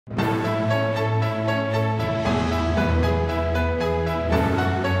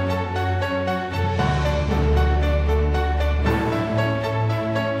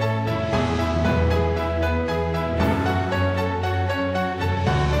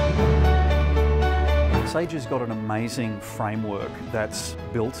SAGE has got an amazing framework that's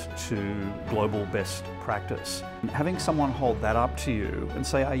built to global best practice. Having someone hold that up to you and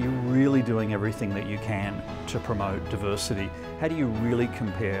say, are you really doing everything that you can to promote diversity? How do you really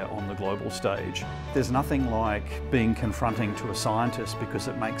compare on the global stage? There's nothing like being confronting to a scientist because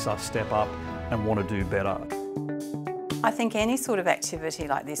it makes us step up and want to do better. I think any sort of activity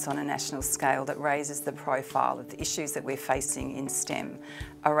like this on a national scale that raises the profile of the issues that we're facing in STEM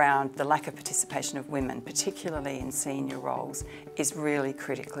around the lack of participation of women, particularly in senior roles, is really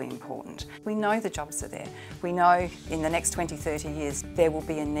critically important. We know the jobs are there. We know in the next 20, 30 years there will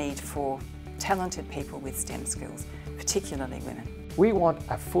be a need for talented people with STEM skills, particularly women. We want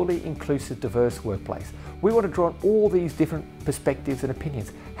a fully inclusive, diverse workplace. We want to draw on all these different perspectives and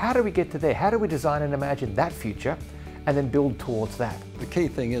opinions. How do we get to there? How do we design and imagine that future and then build towards that? The key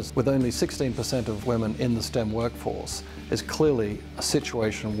thing is, with only 16% of women in the STEM workforce, is clearly a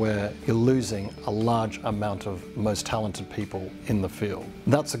situation where you're losing a large amount of most talented people in the field.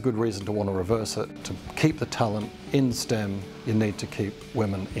 That's a good reason to want to reverse it. To keep the talent in STEM, you need to keep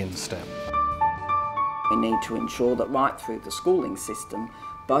women in STEM. We need to ensure that right through the schooling system,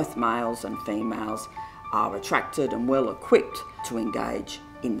 both males and females are attracted and well equipped to engage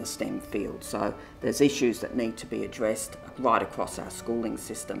in the STEM field. So there's issues that need to be addressed right across our schooling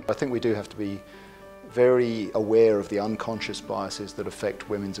system. I think we do have to be very aware of the unconscious biases that affect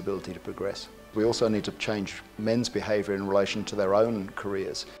women's ability to progress. We also need to change men's behaviour in relation to their own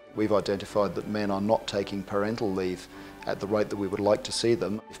careers. We've identified that men are not taking parental leave at the rate that we would like to see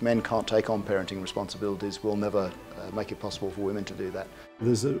them. If men can't take on parenting responsibilities, we'll never make it possible for women to do that.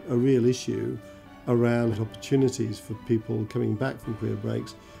 There's a real issue around opportunities for people coming back from career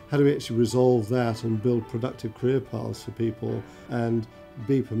breaks. How do we actually resolve that and build productive career paths for people and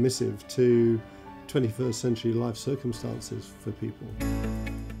be permissive to 21st century life circumstances for people?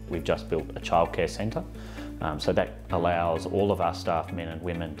 We've just built a childcare centre, so that allows all of our staff, men and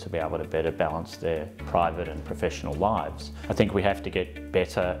women, to be able to better balance their private and professional lives. I think we have to get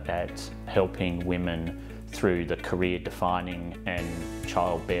better at helping women through the career-defining and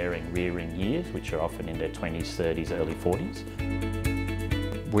childbearing, rearing years, which are often in their 20s, 30s, early 40s.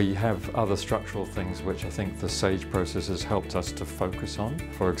 We have other structural things which I think the SAGE process has helped us to focus on.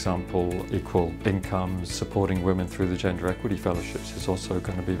 For example, equal income, supporting women through the Gender Equity Fellowships is also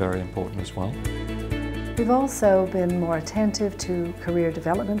going to be very important as well. We've also been more attentive to career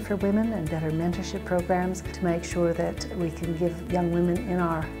development for women and better mentorship programs to make sure that we can give young women in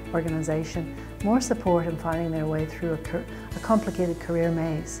our organisation more support in finding their way through a complicated career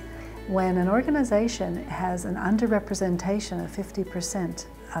maze. When an organisation has an underrepresentation of 50%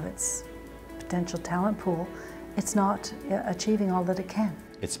 of its potential talent pool, it's not achieving all that it can.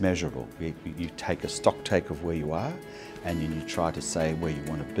 It's measurable. You take a stock take of where you are and then you try to say where you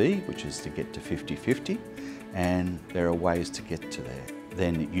want to be, which is to get to 50-50, and there are ways to get to there.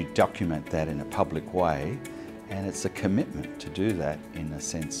 Then you document that in a public way, and it's a commitment to do that in a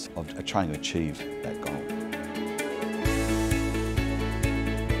sense of trying to achieve that goal.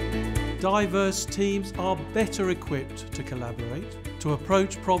 Diverse teams are better equipped to collaborate, to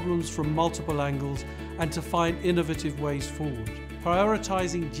approach problems from multiple angles and to find innovative ways forward.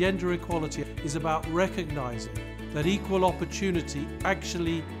 Prioritising gender equality is about recognising that equal opportunity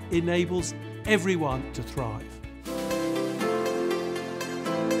actually enables everyone to thrive.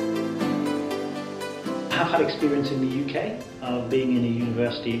 I've had experience in the UK, being in a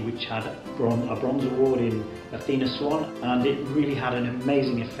university which had a Bronze Award in Athena Swan, and it really had an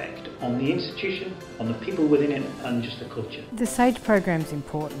amazing effect on the institution, on the people within it, and just the culture. The SAGE program is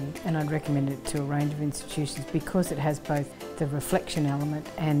important, and I'd recommend it to a range of institutions because it has both the reflection element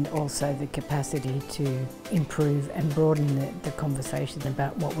and also the capacity to improve and broaden the conversation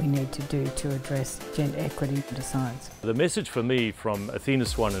about what we need to do to address gender equity into science. The message for me from Athena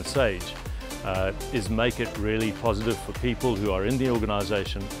Swan and SAGE is make it really positive for people who are in the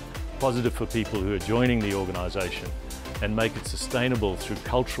organisation, positive for people who are joining the organisation, and make it sustainable through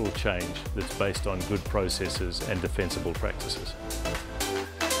cultural change that's based on good processes and defensible practices.